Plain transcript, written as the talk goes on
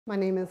My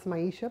name is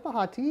Maisha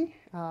Bahati.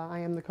 I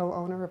am the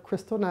co-owner of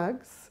Crystal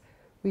Nugs.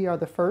 We are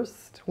the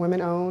first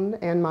women-owned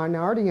and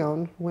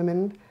minority-owned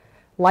women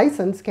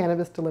licensed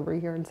cannabis delivery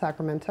here in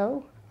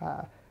Sacramento.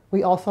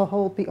 We also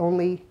hold the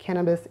only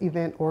cannabis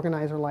event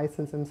organizer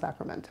license in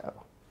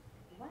Sacramento.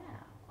 Wow.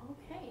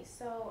 Okay.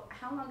 So,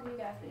 how long have you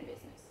guys been in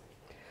business?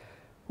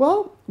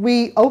 Well,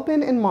 we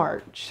opened in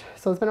March,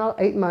 so it's been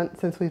about 8 months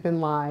since we've been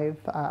live.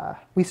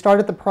 We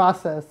started the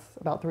process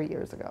about 3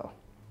 years ago.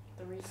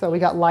 Three So we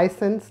years. got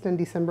licensed in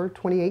December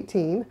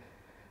 2018.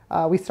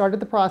 We started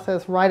the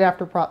process right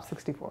after Prop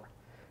 64.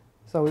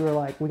 So we were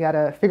like, we got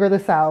to figure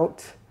this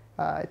out.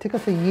 It took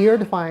us a year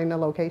to find a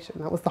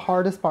location. That was the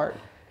hardest part.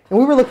 And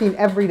we were looking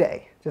every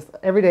day, just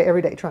every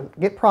day, trying to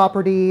get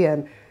property.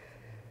 And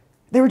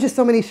there were just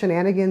so many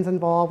shenanigans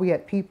involved. We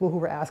had people who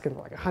were asking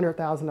for like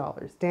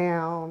 $100,000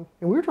 down.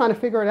 And we were trying to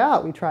figure it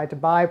out. We tried to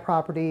buy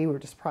property. We were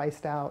just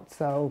priced out.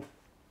 So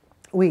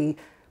we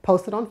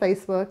posted on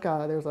Facebook.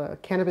 There's a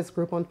cannabis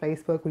group on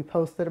Facebook. We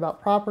posted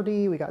about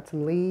property. We got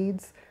some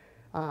leads.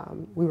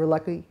 We were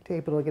lucky to be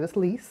able to get us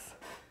lease.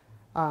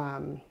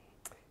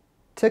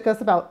 Took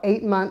us about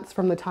 8 months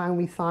from the time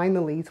we signed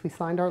the lease. We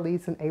signed our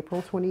lease in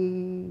April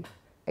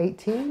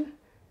 2018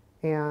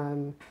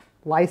 and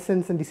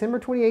licensed in December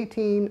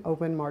 2018,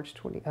 opened March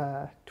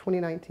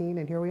 2019,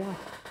 and here we are.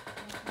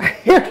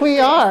 Here we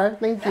are.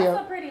 Thank you.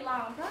 That's a pretty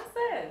long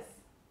process.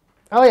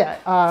 Oh yeah,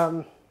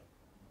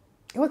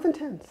 it was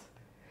intense,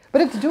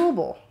 but it's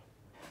doable.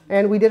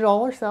 And we did it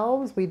all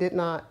ourselves. We did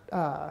not,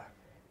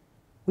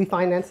 we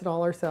financed it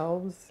all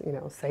ourselves, you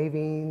know,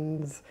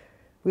 savings.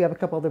 We have a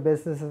couple other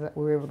businesses that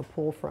we were able to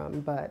pull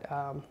from, but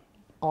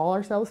all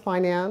ourselves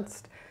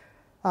financed.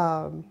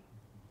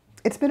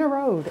 It's been a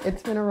road.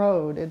 It's been a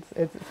road.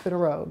 It's been a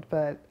road,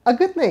 but a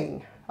good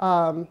thing.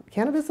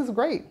 Cannabis is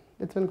great.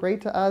 It's been great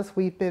to us.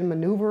 We've been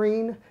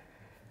maneuvering.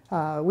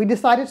 We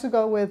decided to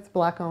go with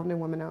Black-owned and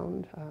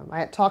women-owned. I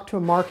had talked to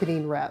a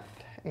marketing rep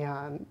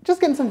and just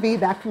getting some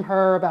feedback from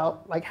her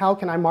about like how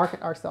can I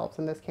market ourselves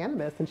in this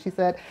cannabis, and she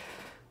said,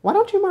 "Why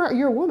don't you market?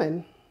 You're a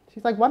woman."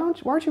 She's like, "Why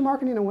aren't you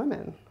marketing to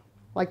women?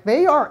 Like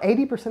they are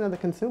 80% of the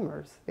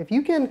consumers. If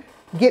you can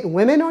get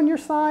women on your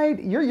side,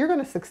 you're going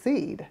to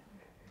succeed,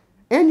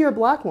 and you're a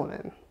Black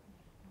woman."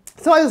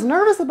 So I was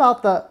nervous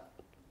about the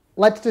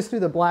let's just do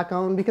the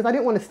Black-owned because I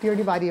didn't want to steer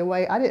anybody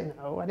away. I didn't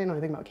know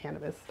anything about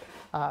cannabis.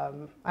 I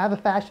have a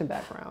fashion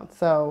background,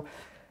 so.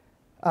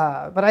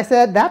 But I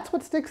said, that's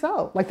what sticks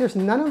out. Like, there's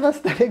none of us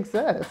that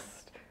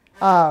exist.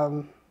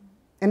 And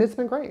it's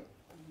been great.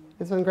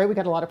 It's been great. We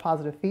got a lot of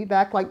positive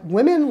feedback. Like,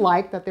 women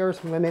like that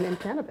there's women in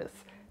cannabis.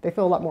 They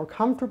feel a lot more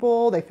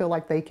comfortable. They feel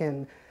like they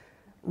can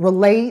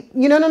relate.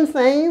 You know what I'm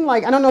saying?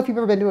 Like, I don't know if you've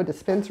ever been to a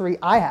dispensary.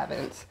 I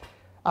haven't.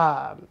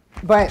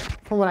 But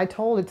from what I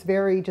told, it's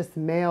very just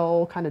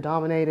male kind of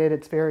dominated.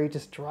 It's very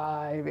just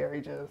dry,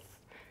 very just.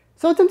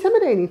 So it's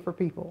intimidating for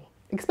people,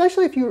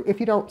 especially if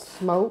you don't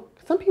smoke.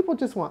 Some people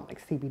just want like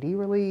CBD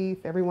relief.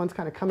 Everyone's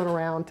kind of coming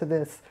around to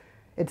this.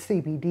 It's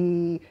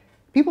CBD.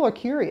 People are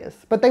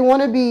curious, but they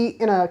want to be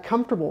in a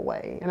comfortable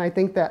way. And I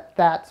think that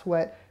that's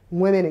what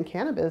women in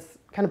cannabis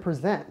kind of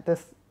present,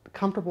 this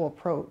comfortable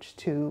approach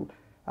to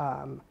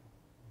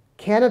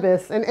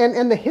cannabis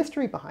and the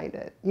history behind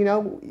it. You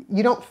know,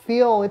 you don't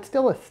feel, it's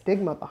still a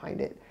stigma behind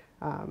it.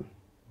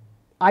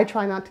 I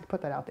try not to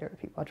put that out there to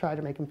people. I try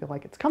to make them feel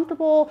like it's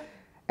comfortable.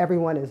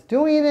 Everyone is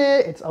doing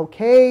it. It's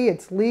okay.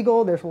 It's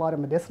legal. There's a lot of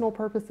medicinal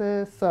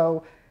purposes.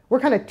 So we're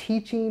kind of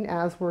teaching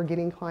as we're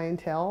getting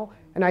clientele.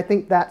 And I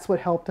think that's what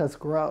helped us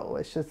grow.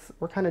 It's just,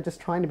 we're kind of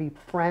just trying to be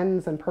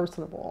friends and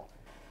personable.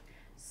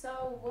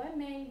 So, what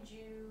made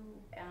you?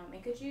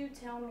 And could you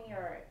tell me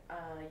your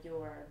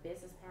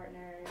business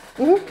partners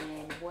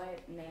and what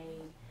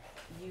made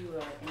you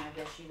and I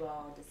guess you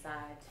all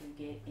decide to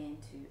get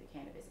into the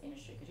cannabis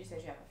industry? Because you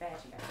said you have a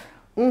fashion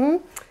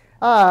background.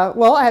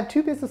 Well, I have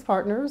two business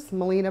partners,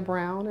 Melina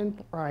Brown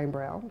and Brian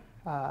Brown.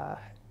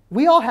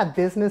 We all have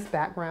business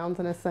backgrounds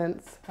in a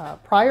sense.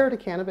 Prior to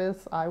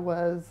cannabis, I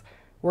was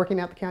working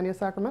at the County of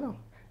Sacramento.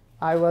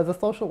 I was a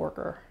social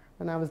worker,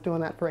 and I was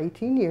doing that for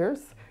 18 years,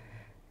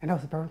 and I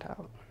was burnt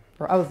out.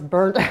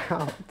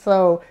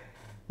 So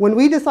when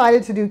we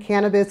decided to do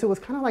cannabis, it was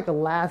kind of like a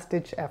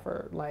last-ditch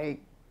effort. Like,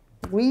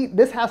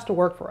 this has to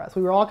work for us.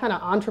 We were all kind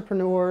of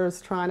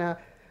entrepreneurs trying to,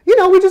 you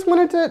know, we just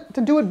wanted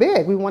to do it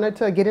big. We wanted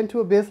to get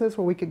into a business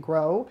where we could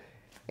grow.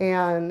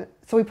 And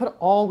so we put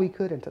all we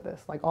could into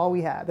this, like all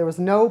we had. There was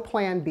no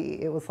plan B.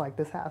 It was like,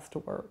 this has to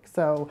work.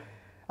 So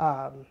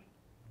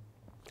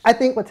I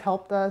think what's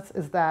helped us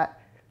is that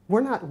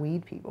we're not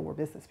weed people, we're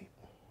business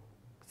people.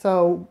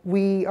 So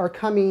we are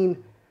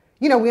coming,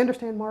 you know, we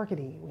understand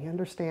marketing, we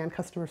understand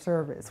customer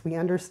service, we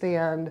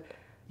understand,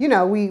 you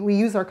know, we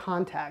use our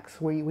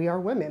contacts. We are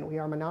women, we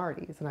are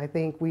minorities, and I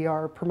think we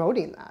are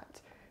promoting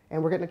that.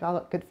 And we're getting a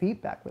lot of good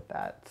feedback with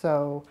that.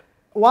 So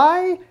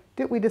why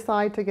did we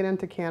decide to get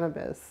into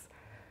cannabis?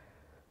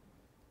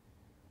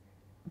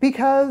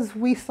 Because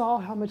we saw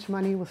how much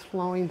money was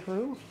flowing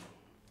through.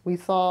 We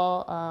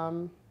saw,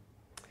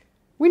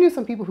 we knew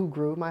some people who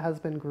grew. My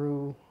husband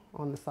grew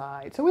on the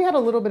side. So we had a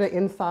little bit of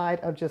insight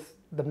of just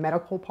the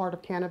medical part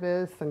of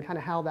cannabis and kind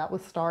of how that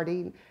was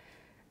starting.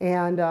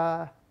 And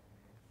I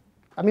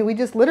mean, we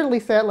just literally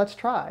said, let's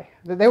try.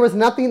 There was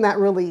nothing that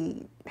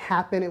really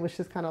happened. It was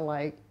just kind of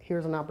like,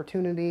 here's an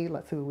opportunity.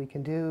 Let's see what we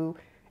can do.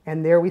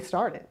 And there we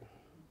started.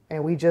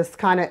 And we just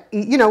kind of,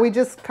 we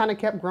just kind of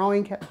kept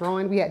growing, kept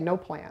growing. We had no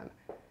plan.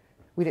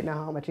 We didn't know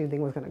how much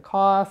anything was going to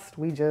cost.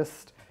 We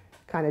just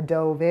kind of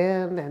dove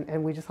in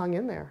and we just hung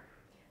in there.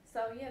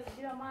 So yes, if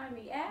you don't mind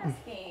me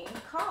asking,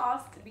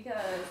 cost,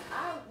 because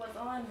I was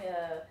on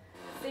the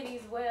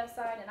city's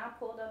website and I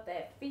pulled up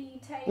that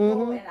fee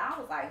table and I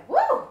was like,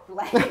 woo,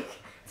 like $20,000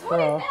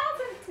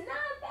 to $9,000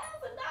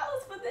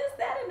 for this,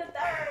 that, and the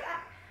third.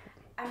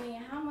 I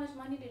mean, how much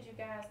money did you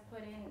guys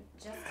put in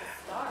just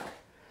to start?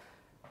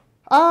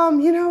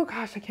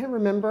 Gosh, I can't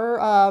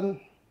remember.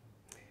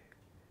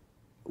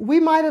 We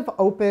might have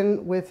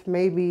opened with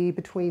maybe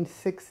between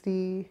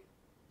 60,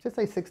 just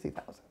say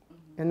 60,000.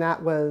 And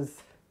that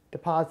was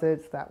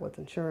deposits, that was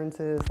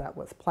insurances, that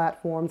was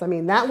platforms. I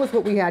mean, that was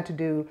what we had to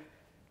do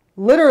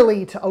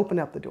literally to open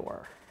up the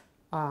door.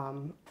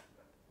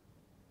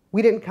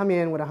 We didn't come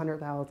in with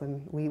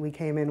 100,000. We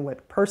came in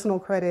with personal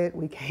credit.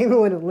 We came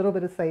in with a little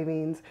bit of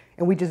savings,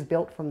 and we just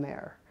built from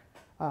there.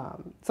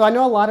 So I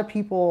know a lot of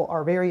people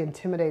are very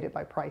intimidated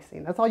by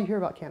pricing. That's all you hear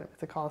about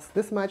cannabis. It costs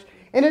this much,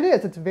 and it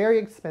is. It's very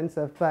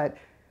expensive. But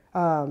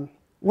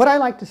what I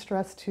like to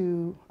stress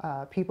to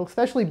people,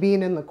 especially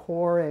being in the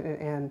core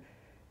and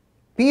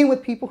being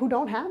with people who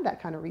don't have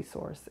that kind of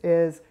resource,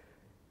 is,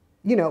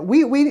 you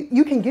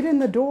can get in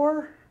the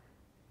door,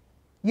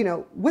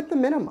 with the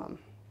minimum,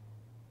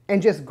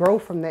 and just grow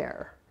from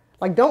there.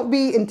 Like, don't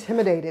be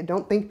intimidated.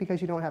 Don't think because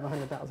you don't have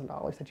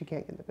 $100,000 that you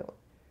can't get in the building.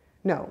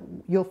 No,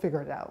 you'll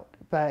figure it out.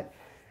 But,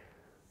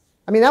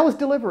 I mean, that was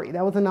delivery.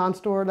 That was a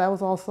non-store. That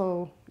was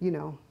also,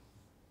 2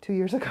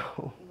 years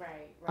ago.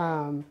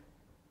 Right.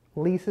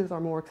 Leases are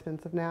more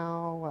expensive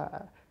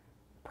now.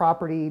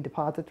 Property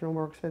deposits are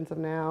more expensive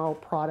now.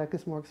 Product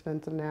is more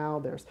expensive now.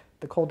 There's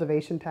the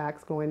cultivation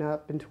tax going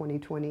up in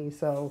 2020.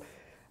 So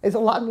it's a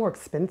lot more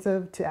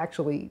expensive to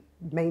actually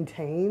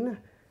maintain.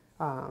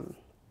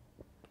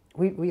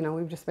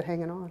 We've just been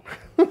hanging on.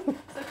 So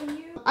can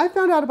you? I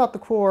found out about the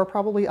core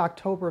probably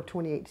October of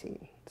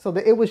 2018. So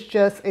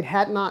it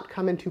had not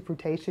come into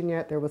fruition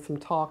yet. There was some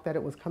talk that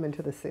it was coming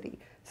to the city.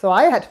 So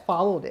I had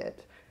followed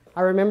it.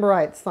 I remember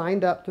I had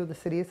signed up through the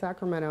city of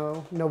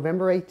Sacramento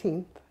November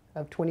 18th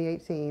of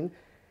 2018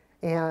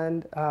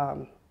 and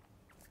kind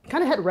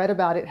of had read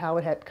about it, how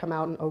it had come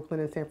out in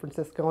Oakland and San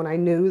Francisco, and I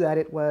knew that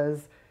it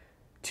was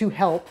to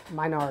help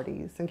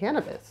minorities in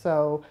cannabis.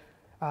 So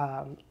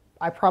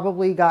I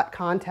probably got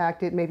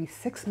contacted maybe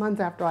 6 months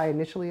after I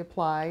initially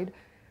applied.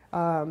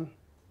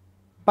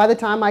 By the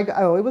time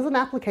it was an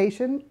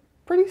application,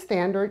 pretty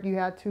standard. You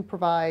had to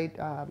provide,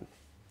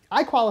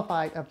 I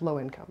qualified of low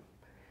income.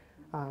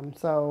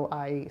 So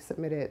I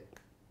submitted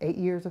 8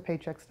 years of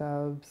paycheck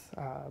stubs,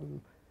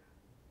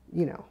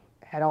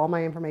 had all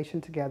my information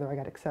together. I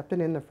got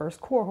accepted in the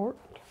first cohort.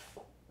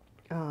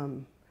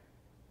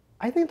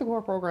 I think the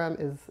core program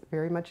is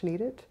very much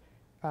needed.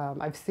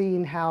 I've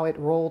seen how it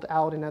rolled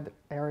out in other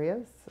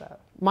areas.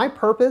 My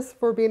purpose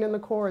for being in the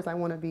core is I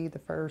want to be the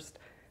first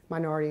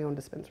minority-owned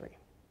dispensary.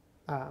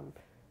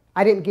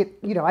 I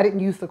didn't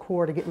use the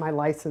core to get my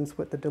license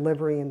with the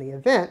delivery and the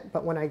event,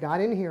 but when I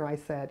got in here, I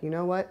said, you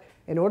know what,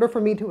 in order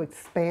for me to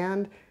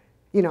expand,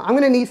 I'm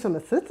going to need some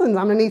assistance,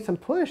 I'm going to need some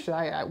push.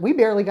 We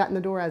barely got in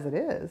the door as it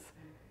is.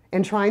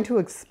 And trying to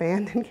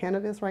expand in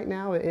cannabis right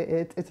now,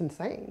 it's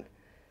insane.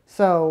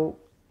 So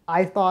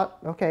I thought,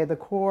 okay, the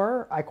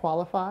core, I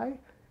qualify.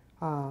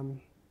 Let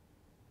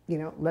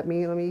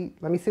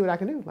me see what I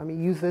can do. Let me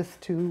use this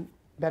to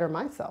better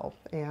myself.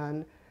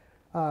 And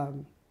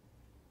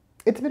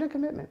it's been a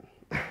commitment.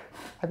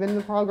 I've been in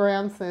the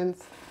program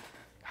since,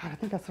 I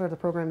think I started the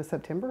program in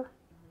September.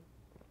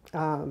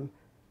 And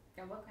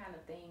what kind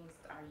of things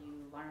are you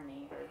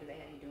learning, or do they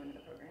have you doing in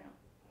the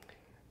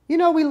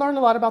program? We learn a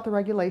lot about the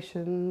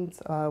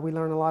regulations. We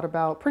learn a lot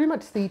about pretty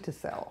much seed to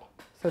sell.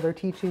 So they're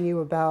teaching you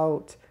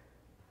about,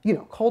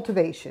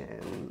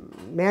 cultivation,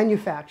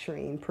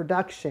 manufacturing,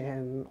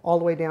 production, all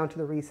the way down to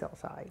the resale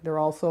side. They're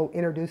also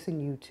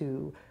introducing you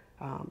to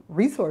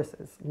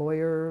resources,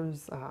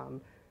 lawyers,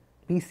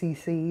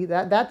 BCC.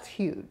 That's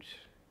huge.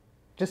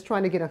 Just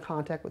trying to get in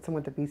contact with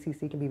someone at the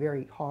BCC can be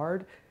very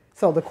hard.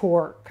 So the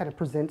core kind of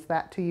presents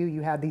that to you.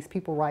 You have these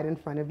people right in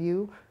front of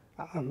you.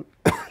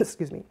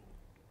 Excuse me.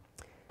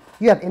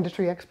 You have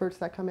industry experts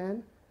that come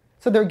in.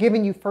 So they're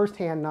giving you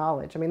firsthand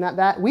knowledge. I mean,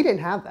 that we didn't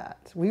have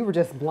that. We were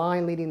just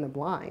blind leading the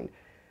blind.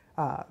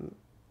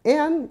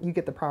 And you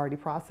get the priority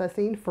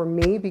processing. For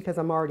me, because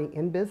I'm already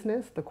in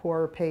business, the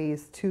core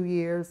pays 2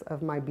 years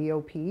of my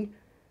BOP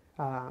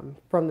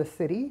from the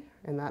city,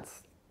 and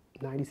that's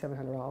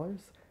 $9,700.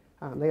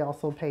 They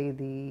also pay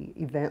the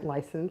event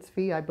license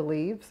fee, I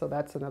believe, so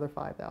that's another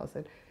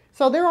 $5,000.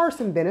 So there are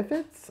some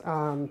benefits,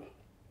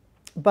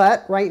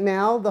 but right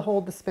now the whole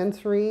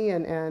dispensary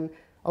and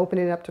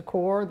opening it up to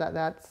core,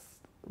 that's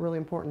really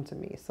important to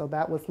me. So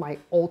that was my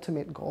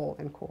ultimate goal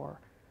in core.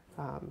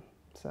 I don't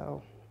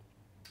know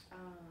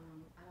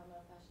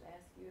if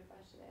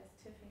should ask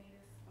Tiffany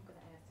this. I'm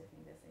gonna ask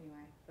Tiffany this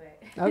anyway. But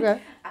Okay.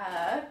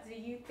 do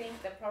you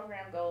think the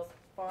program goes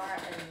far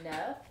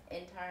enough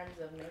in terms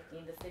of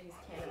making the city's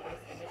cannabis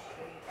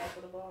industry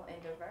equitable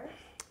and diverse?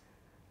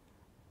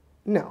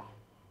 No.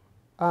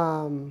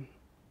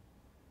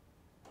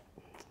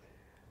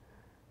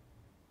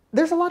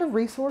 There's a lot of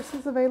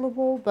resources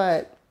available,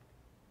 but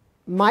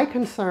my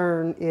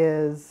concern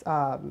is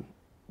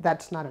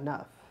that's not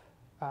enough.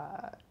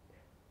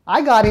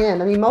 I got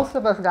in. I mean, most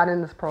of us got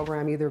in this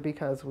program either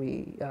because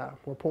we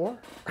were poor,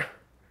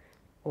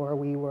 or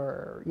we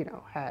were,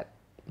 had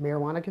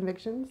marijuana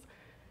convictions.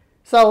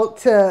 So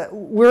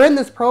we're in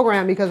this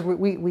program because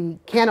we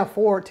can't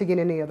afford to get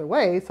any other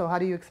way. So how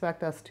do you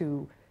expect us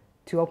to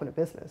open a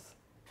business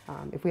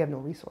if we have no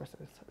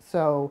resources?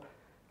 So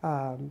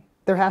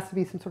there has to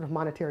be some sort of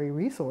monetary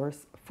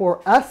resource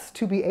for us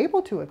to be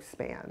able to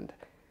expand.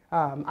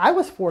 I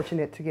was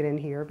fortunate to get in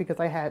here because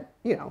I had,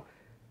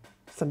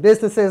 some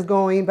businesses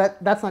going, but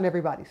that's not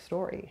everybody's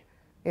story.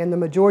 And the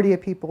majority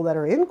of people that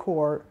are in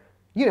court,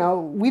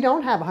 we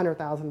don't have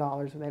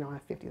 $100,000 and they don't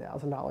have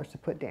 $50,000 to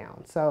put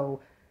down.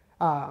 So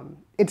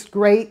it's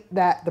great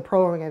that the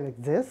program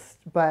exists,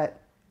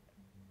 but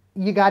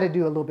you got to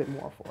do a little bit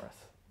more for us.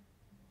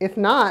 If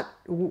not,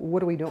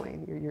 what are we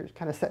doing? You're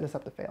kind of setting us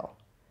up to fail.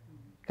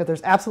 Because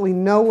there's absolutely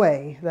no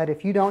way that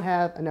if you don't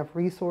have enough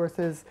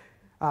resources,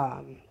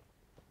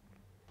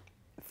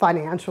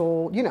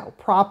 financial,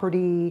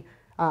 property,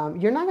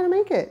 you're not going to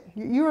make it.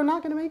 You are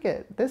not going to make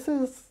it. This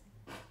is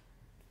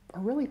a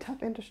really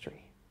tough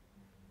industry.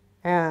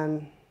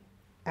 And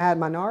add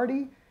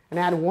minority and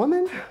add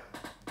woman,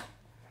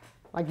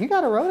 like you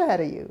got a road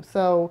ahead of you.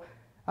 So,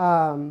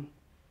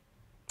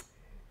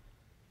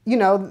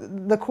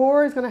 the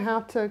Corps is going to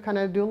have to kind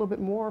of do a little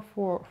bit more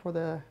for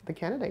the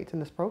candidates in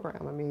this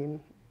program. I mean,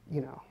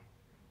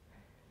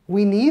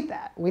 we need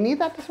that. We need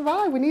that to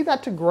survive. We need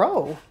that to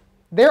grow.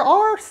 There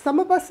are some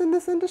of us in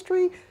this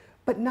industry,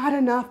 but not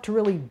enough to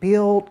really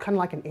build kind of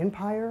like an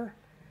empire.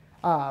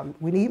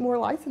 We need more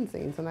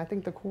licensings, and I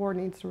think the Corps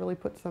needs to really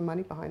put some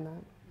money behind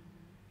that.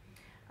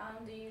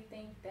 Do you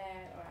think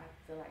that, or I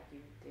feel like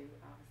you do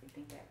obviously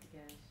think that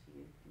because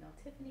you know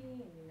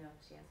Tiffany and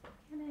she has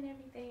Volcana and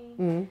everything.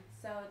 Mm-hmm.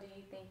 So do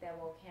you think that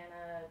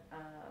Volcana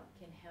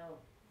can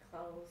help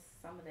close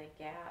some of the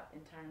gap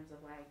in terms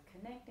of like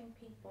connecting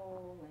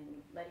people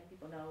and letting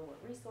people know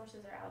what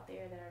resources are out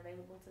there that are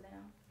available to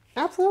them?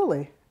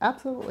 Absolutely,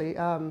 absolutely.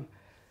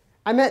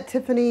 I met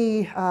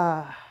Tiffany.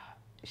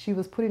 She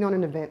was putting on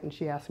an event and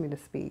she asked me to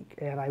speak,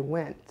 and I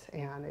went,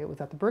 and it was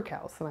at the Brick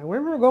House, and I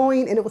remember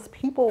going, and it was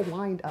people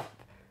lined up,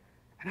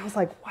 and I was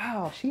like,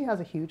 wow, she has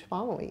a huge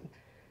following.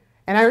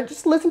 And I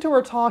just listened to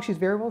her talk. She's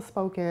very well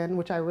spoken,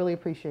 which I really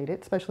appreciated,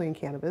 especially in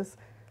cannabis.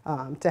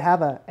 To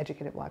have an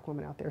educated Black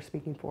woman out there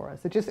speaking for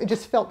us, it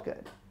just felt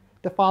good.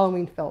 The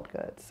following felt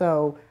good.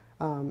 So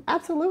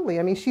absolutely,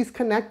 I mean, she's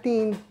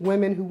connecting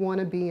women who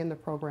want to be in the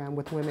program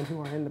with women who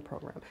are in the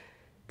program.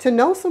 To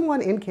know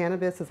someone in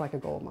cannabis is like a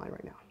gold mine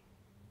right now.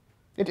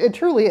 It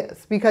truly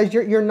is, because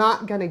you're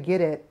not going to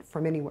get it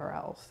from anywhere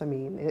else. I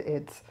mean,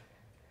 it's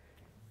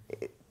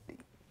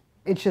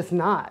just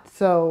not.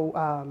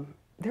 So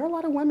there are a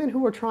lot of women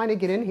who are trying to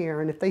get in here,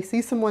 and if they see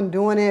someone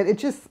doing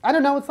it, I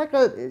don't know, it's like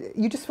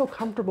you just feel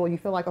comfortable. You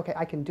feel like, okay,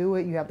 I can do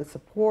it. You have the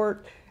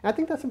support. And I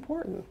think that's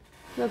important.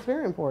 That's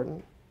very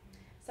important.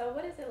 So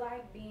what is it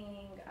like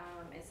being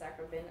in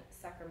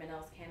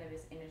Sacramento's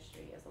cannabis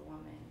industry as a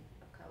woman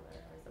of color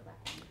or as a Black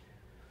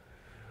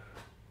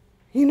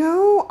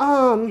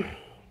woman?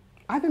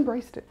 I've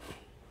embraced it.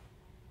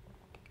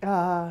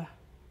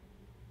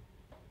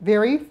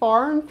 Very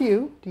far and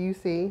few do you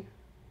see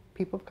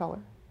people of color,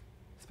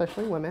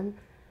 especially women.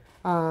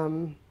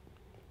 But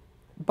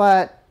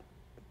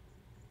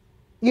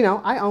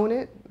I own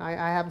it. I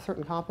have a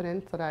certain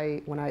confidence that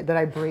I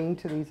bring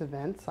to these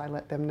events. I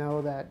let them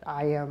know that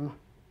I am,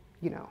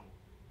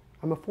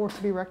 I'm a force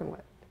to be reckoned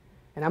with,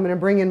 and I'm going to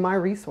bring in my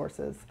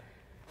resources.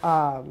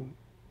 I'm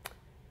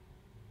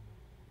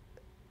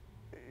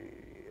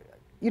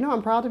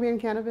proud to be in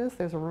cannabis.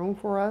 There's a room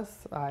for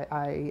us.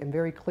 I am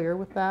very clear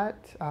with that.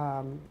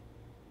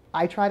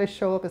 I try to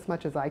show up as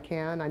much as I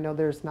can. I know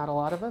there's not a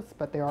lot of us,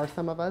 but there are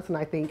some of us, and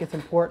I think it's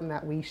important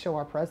that we show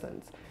our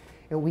presence.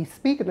 And we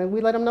speak, and then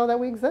we let them know that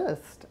we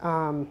exist.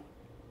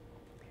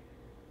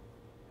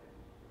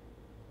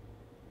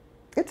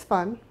 It's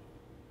fun.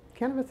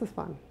 Cannabis is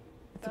fun.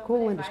 It's a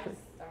cool industry.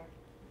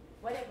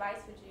 What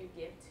advice would you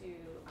give to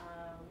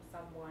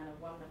someone, a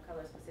woman of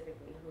color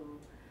specifically, who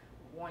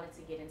wanted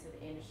to get into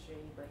the industry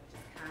but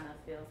just kind of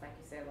feels like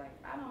you said, like,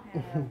 I don't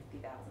have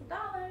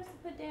 $50,000 to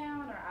put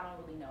down, or I don't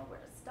really know where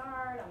to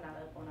start, I'm not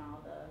up on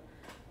all the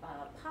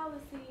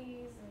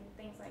policies and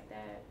things like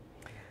that?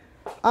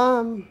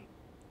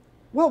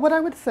 Well, what I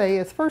would say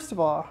is, first of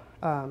all,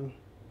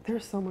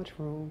 there's so much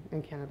room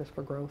in cannabis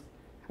for growth.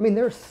 I mean,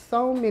 there's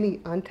so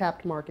many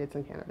untapped markets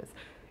in cannabis.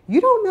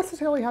 You don't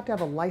necessarily have to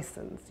have a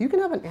license. You can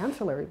have an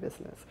ancillary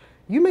business.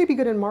 You may be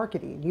good in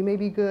marketing. You may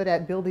be good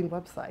at building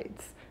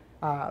websites.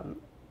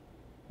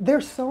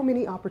 There's so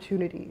many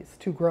opportunities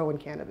to grow in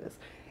cannabis.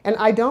 And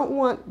I don't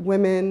want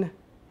women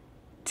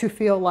to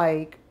feel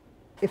like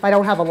if I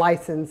don't have a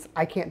license,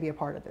 I can't be a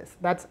part of this.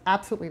 That's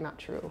absolutely not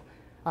true.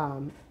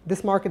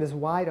 This market is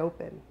wide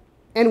open.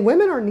 And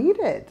women are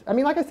needed. I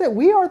mean, like I said,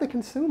 we are the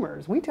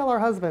consumers. We tell our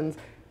husbands,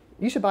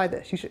 you should buy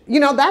this. You should,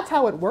 that's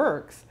how it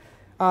works.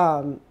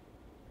 We're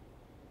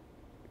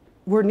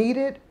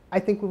needed. I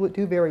think we would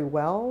do very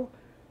well.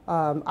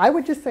 I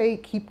would just say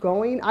keep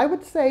going. I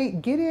would say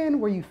get in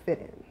where you fit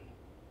in.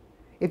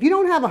 If you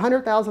don't have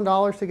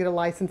 $100,000 to get a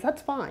license,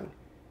 that's fine.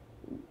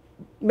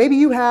 Maybe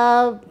you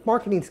have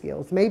marketing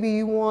skills. Maybe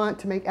you want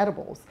to make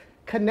edibles.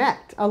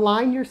 Connect,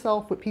 align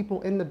yourself with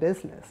people in the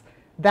business.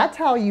 That's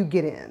how you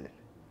get in.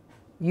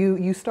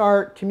 You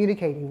start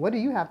communicating. What do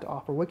you have to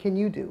offer? What can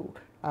you do?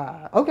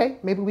 Okay,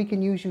 maybe we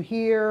can use you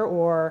here,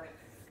 or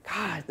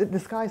God, the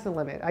sky's the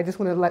limit. I just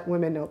want to let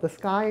women know the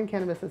sky in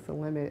cannabis is the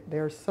limit.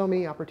 There's so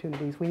many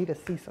opportunities. We need to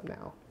see some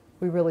now.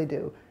 We really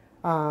do.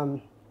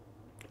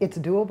 It's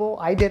doable.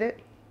 I did it.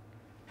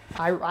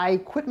 I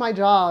quit my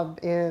job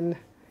in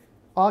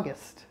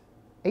August.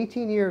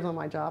 18 years on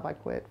my job, I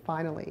quit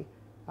finally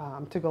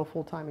to go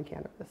full-time in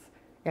cannabis.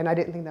 And I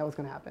didn't think that was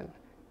going to happen.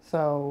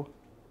 So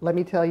let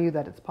me tell you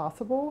that it's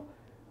possible.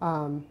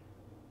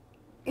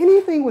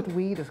 Anything with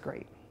weed is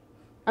great.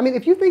 I mean,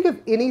 if you think of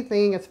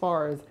anything as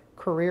far as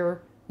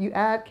career, you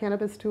add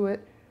cannabis to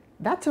it,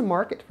 that's a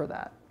market for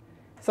that.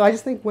 So I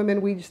just think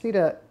women, we just need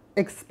to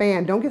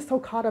expand. Don't get so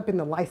caught up in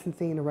the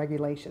licensing and the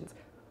regulations.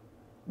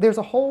 There's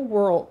a whole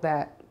world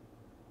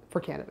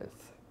for cannabis.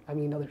 I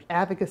mean, there's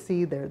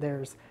advocacy,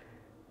 there's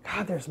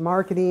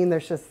marketing,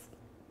 there's just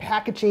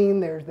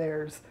packaging,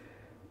 there's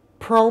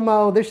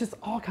promo, there's just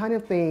all kind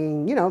of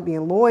thing,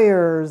 being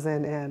lawyers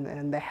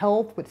and the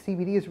health with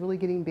CBD is really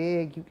getting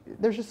big.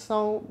 There's just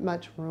so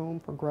much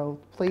room for growth.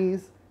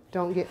 Please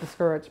don't get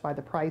discouraged by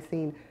the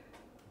pricing.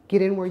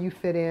 Get in where you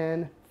fit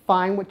in,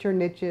 find what your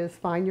niche is,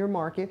 find your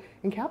market,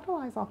 and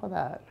capitalize off of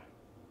that.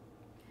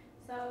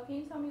 So can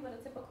you tell me what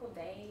a typical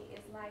day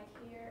is like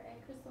here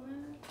at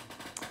Crystalline?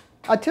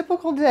 A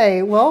typical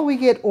day, well, we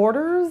get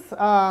orders.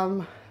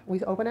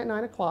 We open at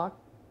 9 o'clock,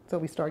 so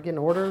we start getting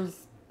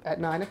orders at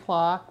 9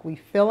 o'clock. We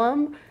fill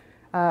them.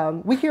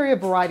 We carry a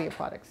variety of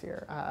products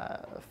here.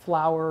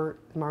 Flower,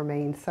 our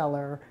main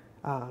seller,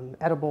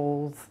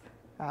 edibles,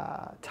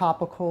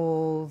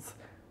 topicals.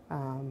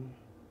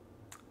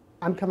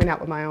 I'm coming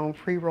out with my own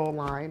pre-roll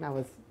line. I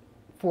was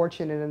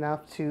fortunate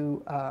enough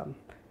to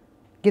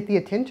get the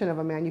attention of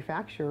a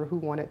manufacturer who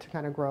wanted to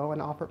kind of grow and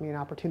offered me an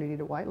opportunity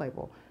to white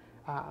label.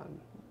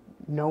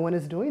 No one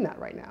is doing that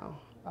right now,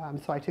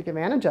 so I took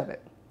advantage of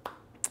it.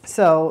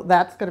 So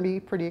that's going to be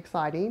pretty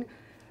exciting.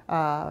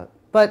 But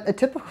a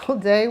typical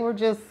day, we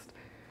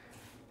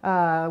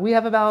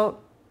have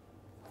about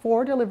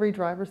 4 delivery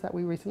drivers that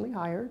we recently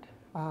hired.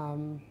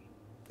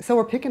 So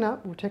we're picking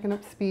up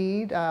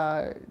speed.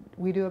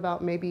 We do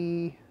about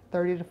maybe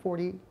 30 to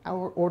 40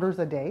 orders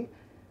a day.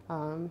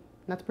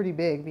 That's pretty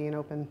big, being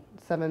open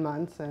 7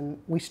 months. And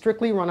we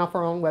strictly run off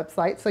our own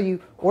website. So you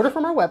order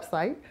from our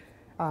website.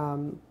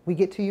 We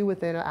get to you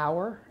within an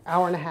hour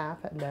and a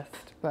half at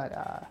best.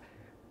 But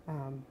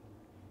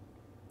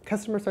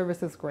customer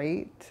service is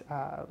great.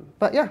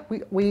 But yeah,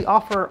 we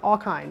offer all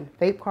kinds: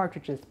 vape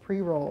cartridges,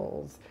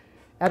 pre-rolls,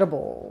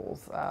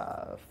 edibles,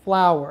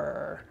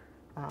 flour,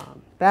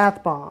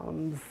 bath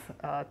bombs,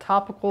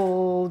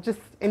 topical, just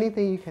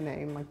anything you can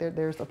name. Like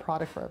there's a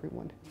product for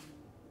everyone.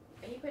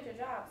 And you quit your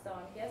job, so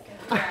I'm guessing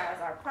you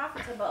guys are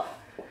profitable.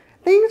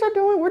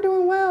 We're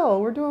doing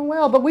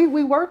well, but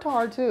we worked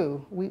hard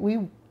too. We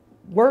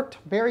worked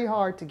very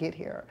hard to get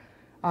here.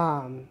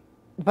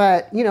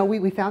 But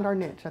we found our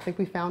niche. I think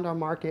we found our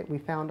market, we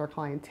found our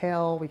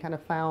clientele, we kind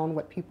of found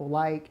what people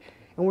like,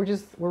 and we're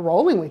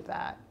rolling with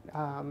that.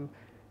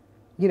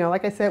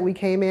 Like I said, we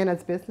came in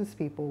as business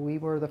people. We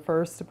were the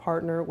first to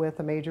partner with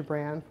a major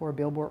brand for a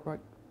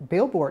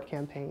billboard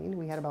campaign.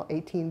 We had about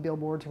 18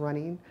 billboards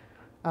running.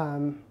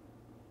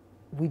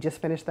 We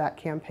just finished that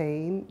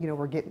campaign.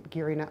 We're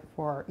gearing up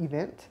for our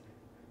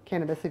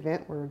cannabis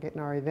event. We're getting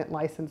our event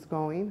license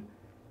going.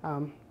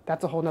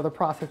 That's a whole nother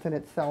process in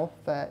itself,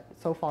 but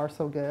so far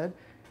so good.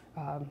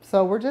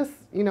 So we're just,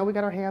 we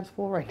got our hands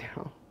full right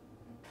now.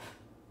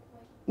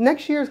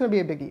 Next year is going to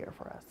be a big year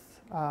for us.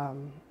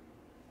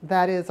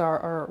 That is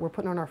we're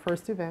putting on our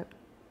first event,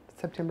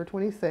 September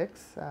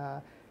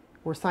 26th.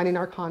 We're signing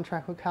our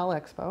contract with Cal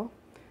Expo.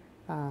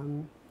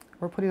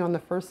 We're putting on the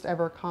first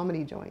ever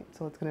comedy joint.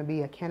 So it's going to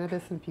be a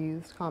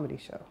cannabis-infused comedy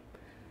show,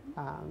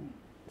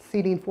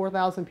 seating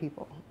 4,000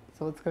 people.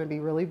 So it's going to be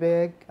really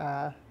big.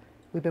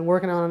 We've been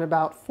working on it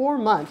about 4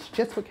 months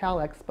just with Cal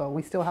Expo.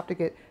 We still have to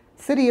get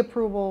city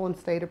approval and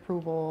state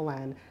approval,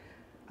 and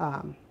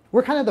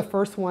we're kind of the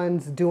first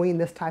ones doing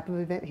this type of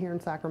event here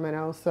in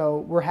Sacramento.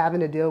 So we're having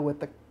to deal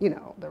with the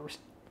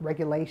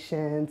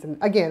regulations, and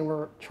again,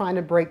 we're trying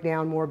to break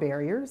down more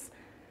barriers.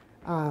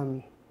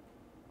 Part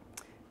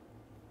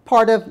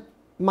of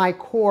my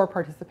core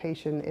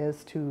participation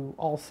is to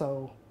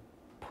also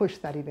push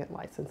that event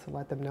license and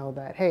let them know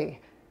that, hey,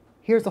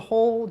 here's a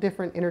whole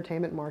different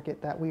entertainment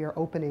market that we are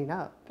opening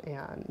up,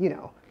 and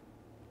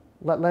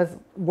let's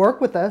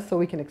work with us so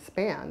we can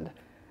expand.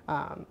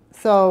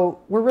 So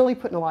we're really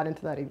putting a lot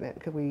into that event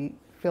because we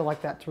feel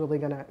like that's really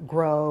going to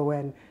grow.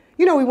 And,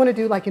 you know, we want to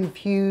do like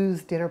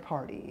infused dinner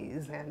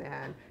parties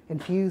and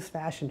infused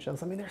fashion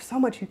shows. I mean, there's so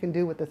much you can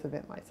do with this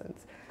event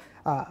license.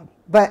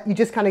 But you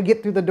just kind of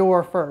get through the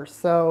door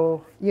first.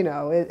 So, you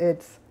know,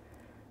 it's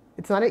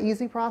not an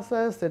easy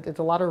process. It's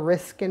a lot of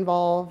risk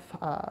involved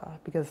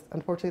because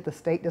unfortunately the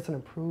state doesn't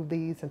approve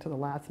these until the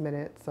last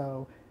minute.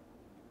 So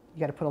you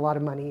got to put a lot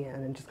of money in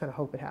and just kind of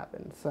hope it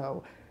happens.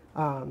 So,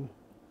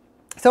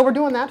 so we're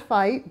doing that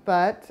fight,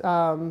 but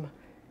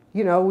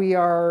you know, we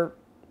are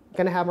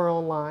going to have our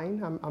own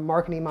line. I'm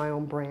marketing my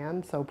own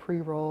brand, so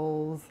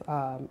pre-rolls,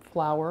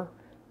 flour.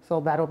 So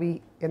that'll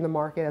be in the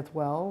market as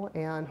well,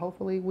 and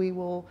hopefully we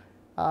will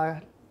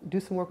do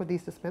some work with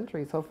these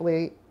dispensaries.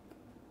 Hopefully,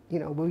 you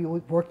know, we'll be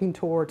working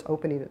towards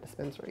opening a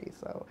dispensary.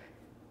 So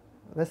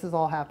this is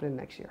all happening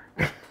next year.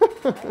 I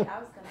was going to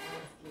ask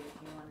you if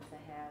you wanted to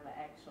have an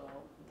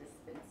actual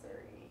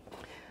dispensary.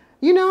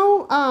 You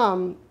know,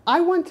 I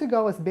want to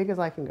go as big as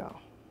I can go.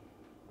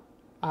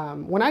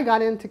 When I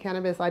got into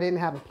cannabis, I didn't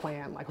have a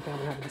plan, like, okay, I'm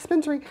gonna have a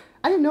dispensary.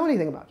 I didn't know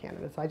anything about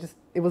cannabis.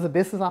 It was a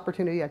business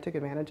opportunity. I took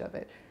advantage of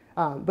it.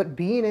 But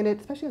being in it,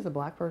 especially as a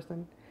black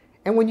person,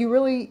 and when you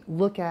really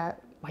look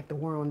at like the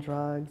war on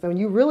drugs, and when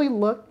you really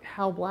look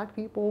how black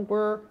people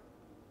were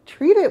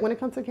treated when it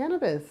comes to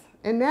cannabis,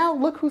 and now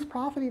look who's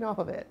profiting off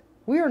of it.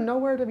 We are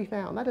nowhere to be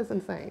found. That is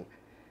insane.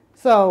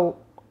 So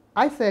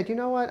I said, you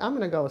know what? I'm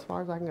gonna go as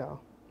far as I can go.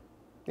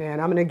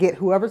 And I'm gonna get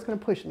whoever's gonna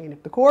push me. And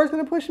if the Corps is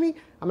gonna push me,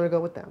 I'm gonna go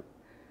with them.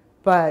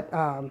 But,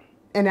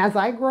 and as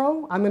I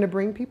grow, I'm going to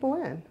bring people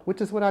in,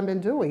 which is what I've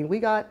been doing. We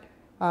got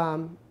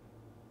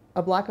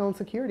a black-owned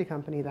security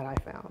company that I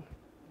found.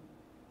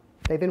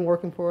 They've been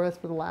working for us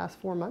for the last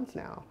 4 months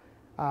now.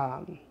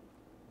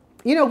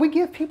 You know, we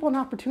give people an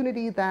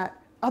opportunity that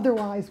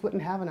otherwise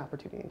wouldn't have an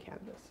opportunity in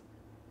cannabis.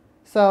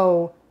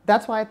 So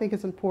that's why I think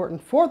it's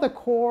important for the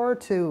Corps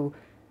to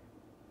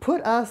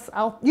put us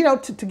out, you know,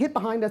 to get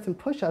behind us and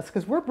push us,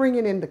 because we're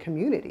bringing in the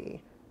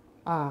community.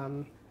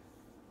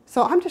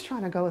 So I'm just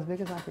trying to go as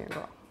big as I can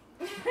grow.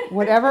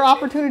 Whatever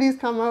opportunities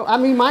come out. I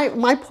mean,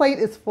 my plate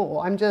is full.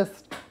 I'm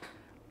just,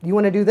 you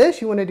want to do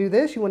this, you want to do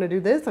this, you want to do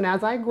this. And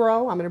as I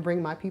grow, I'm going to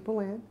bring my people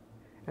in.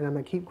 And I'm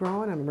going to keep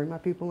growing. I'm going to bring my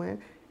people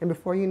in. And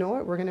before you know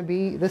it, we're going to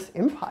be this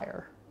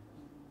empire.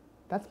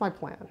 That's my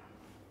plan.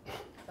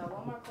 So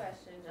one more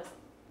question, just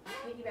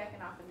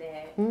piggybacking off of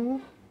that. Mm-hmm.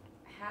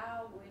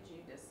 How would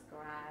you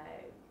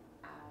describe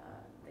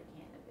the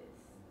cannabis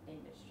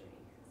industry?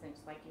 Since,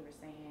 like you were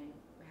saying,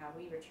 how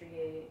we were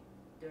treated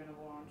during the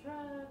war on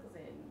drugs,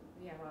 and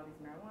we have all these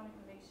marijuana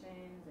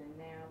convictions, and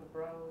now the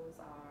bros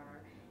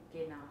are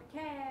getting all the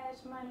cash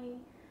money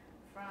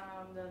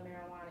from the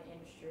marijuana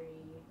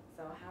industry.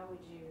 So how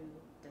would you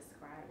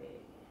describe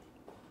it?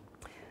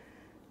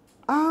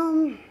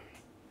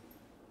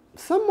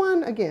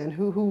 Someone, again,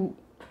 who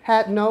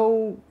had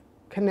no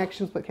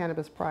connections with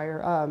cannabis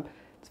prior,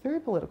 it's very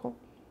political.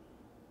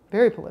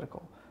 Very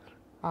political.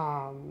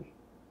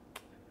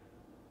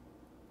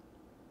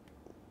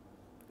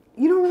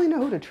 You don't really know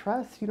who to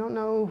trust. You don't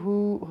know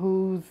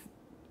who's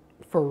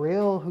for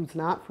real, who's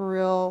not for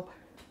real.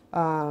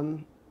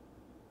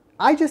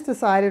 I just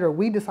decided, or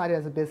we decided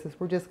as a business,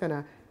 we're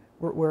gonna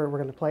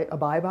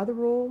abide by the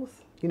rules.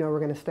 You know,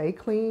 we're gonna stay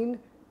clean.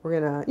 We're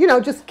gonna, you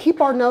know, just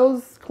keep our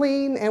nose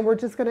clean, and we're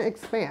just gonna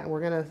expand.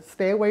 We're gonna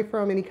stay away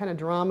from any kind of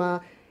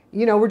drama.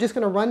 You know, we're just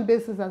gonna run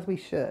business as we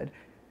should.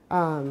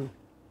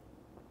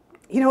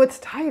 You know, it's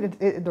tight.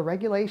 The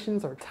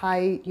regulations are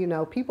tight. You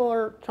know, people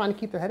are trying to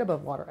keep their head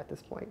above water at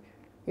this point.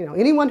 You know,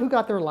 anyone who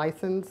got their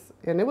license,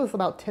 and it was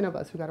about 10 of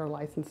us who got our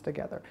license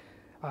together.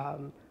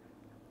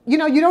 You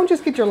know, you don't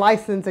just get your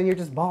license and you're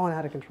just balling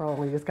out of control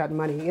and you just got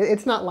money.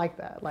 It's not like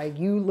that. Like,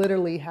 you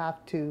literally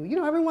have to, you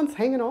know, everyone's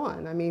hanging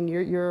on. I mean,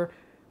 we're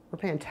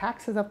paying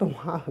taxes up the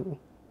wahoo.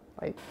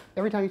 Like,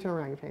 every time you turn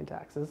around, you're paying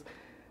taxes.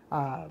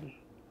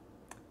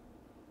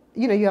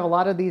 You know, you have a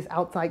lot of these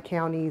outside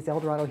counties, El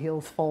Dorado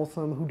Hills,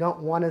 Folsom, who don't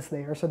want us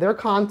there. So they're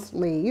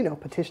constantly, you know,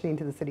 petitioning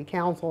to the city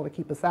council to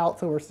keep us out.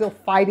 So we're still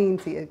fighting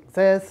to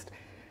exist.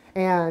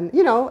 And,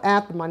 you know,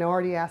 at the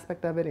minority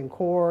aspect of it in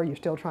core, you're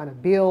still trying to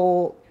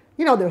build.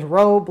 You know, there's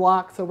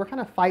roadblocks. So we're kind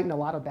of fighting a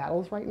lot of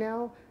battles right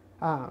now.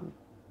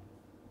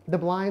 The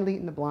blind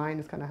leading the blind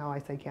is kind of how I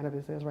say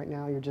cannabis is right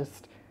now. You're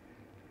just,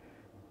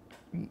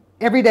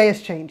 every day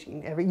is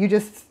changing. Every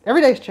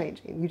day is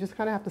changing. You just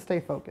kind of have to stay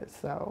focused.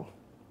 So,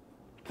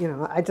 you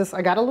know, I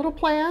got a little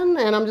plan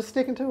and I'm just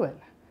sticking to it.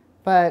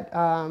 But,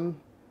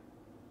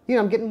 you know,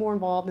 I'm getting more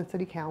involved in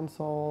city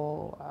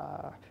council,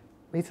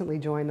 recently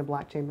joined the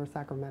Black Chamber of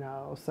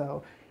Sacramento.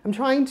 So I'm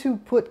trying to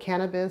put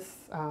cannabis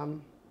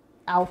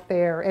out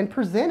there and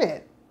present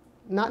it,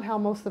 not how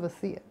most of us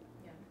see it.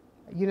 Yeah.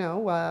 You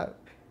know,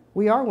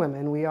 we are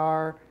women, we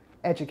are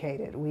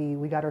educated,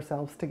 we got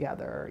ourselves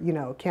together. You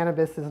know,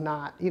 cannabis is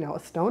not, you know, a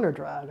stoner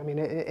drug. I mean,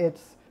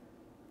 it's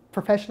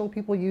professional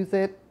people use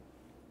it.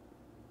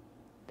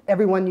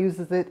 Everyone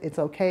uses it. It's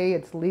okay.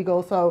 It's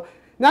legal. So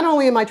not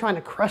only am I trying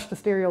to crush the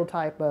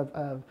stereotype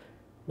of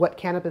what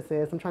cannabis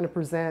is, I'm trying to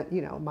present,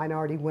 you know,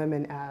 minority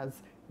women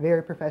as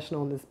very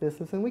professional in this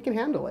business, and we can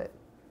handle it.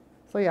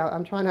 So yeah,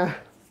 I'm trying to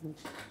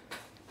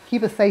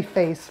keep a safe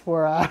face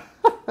for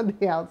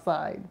the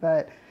outside,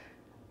 but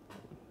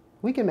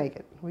we can make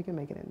it. We can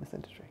make it in this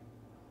industry.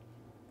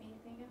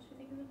 Anything else you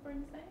think is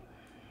important to say?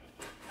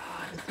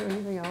 Is there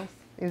anything else?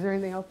 Is there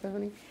anything else,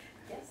 Stephanie?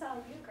 That's all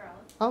you, girl.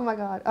 Oh my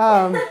God.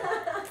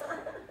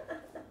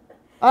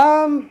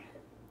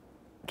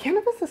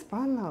 Cannabis is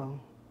fun though.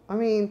 I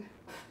mean,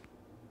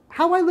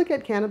 how I look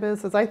at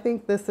cannabis is I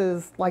think this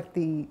is like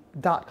the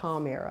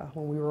 .com era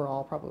when we were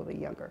all probably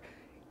younger.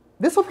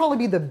 This will probably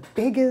be the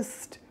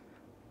biggest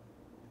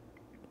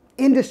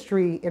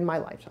industry in my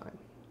lifetime,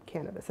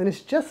 cannabis, and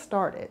it's just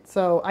started.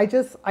 So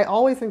I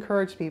always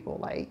encourage people,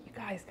 like, you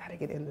guys got to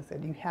get in this,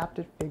 and you have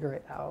to figure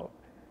it out.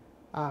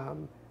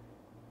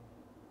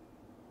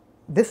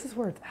 This is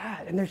where it's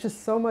at, and there's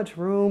just so much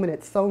room, and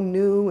it's so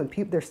new, and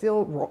there's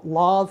still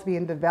laws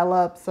being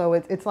developed. So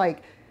it's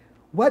like,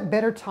 what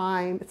better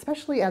time,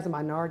 especially as a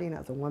minority and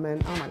as a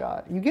woman? Oh my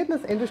God, you get in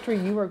this industry,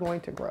 you are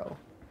going to grow.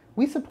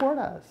 We support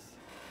us.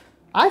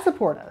 I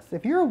support us.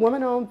 If you're a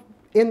woman owned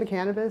in the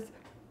cannabis,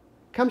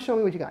 come show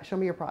me what you got. Show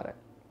me your product,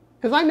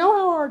 because I know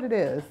how hard it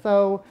is.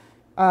 So,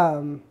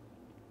 you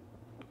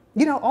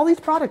know, all these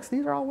products,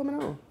 these are all women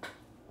owned.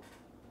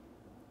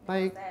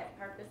 Like, was that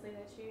purposely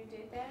that you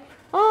did that?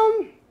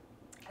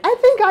 I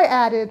think I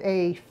added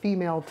a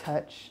female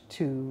touch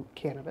to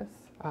cannabis.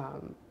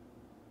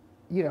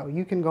 You know,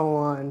 you can go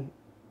on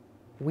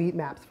Weed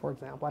Maps, for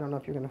example. I don't know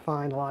if you're going to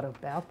find a lot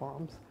of bath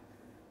bombs.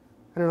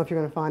 I don't know if you're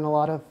going to find a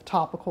lot of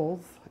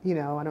topicals. You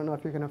know, I don't know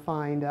if you're going to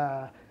find,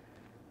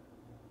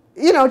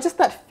 you know, just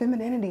that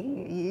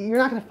femininity. You're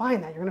not going to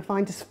find that. You're going to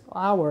find just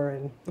flower.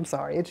 And I'm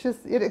sorry, it's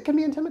just, it can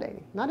be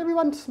intimidating. Not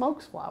everyone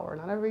smokes flower.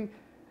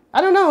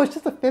 I don't know, it's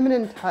just a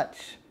feminine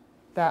touch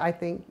that I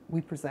think we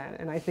present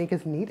and I think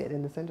is needed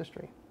in this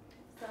industry.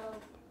 So,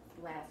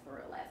 last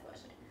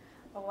question.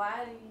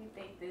 Why do you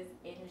think this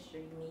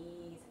industry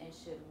needs and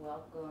should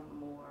welcome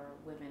more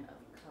women of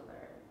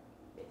color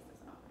business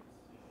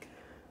owners?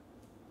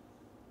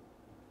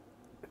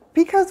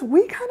 Because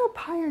we kind of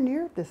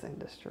pioneered this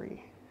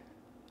industry.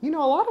 You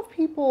know, a lot of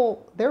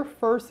people, their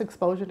first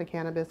exposure to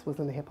cannabis was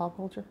in the hip hop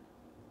culture.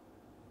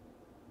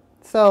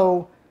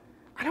 So,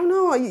 I don't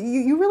know,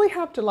 you really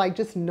have to like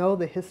just know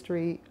the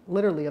history,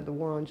 literally, of the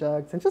war on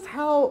drugs and just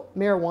how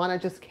marijuana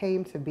just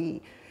came to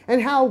be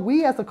and how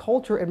we as a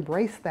culture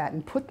embraced that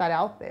and put that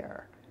out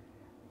there.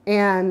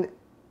 And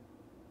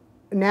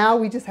now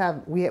we just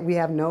have, we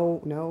have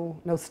no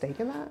stake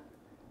in that.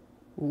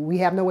 We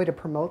have no way to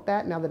promote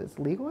that now that it's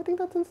legal. I think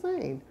that's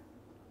insane.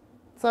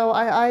 So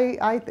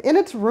in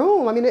its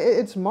room, I mean,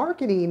 it's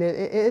marketing,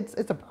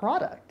 it's a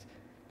product.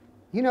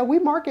 You know, we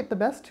market the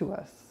best to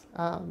us.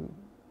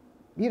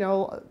 You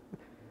know,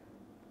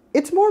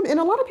 it's more, and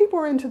a lot of people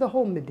are into the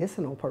whole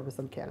medicinal purpose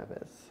of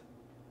cannabis.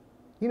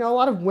 You know, a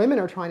lot of women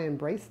are trying to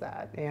embrace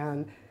that.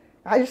 And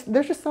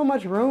there's just so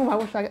much room. I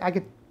wish I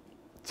could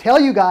tell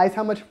you guys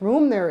how much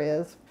room there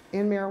is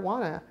in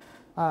marijuana,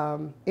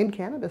 in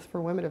cannabis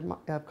for women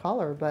of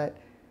color. But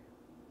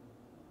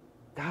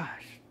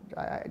gosh,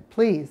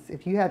 please,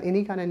 if you have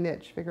any kind of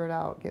niche, figure it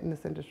out, get in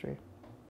this industry.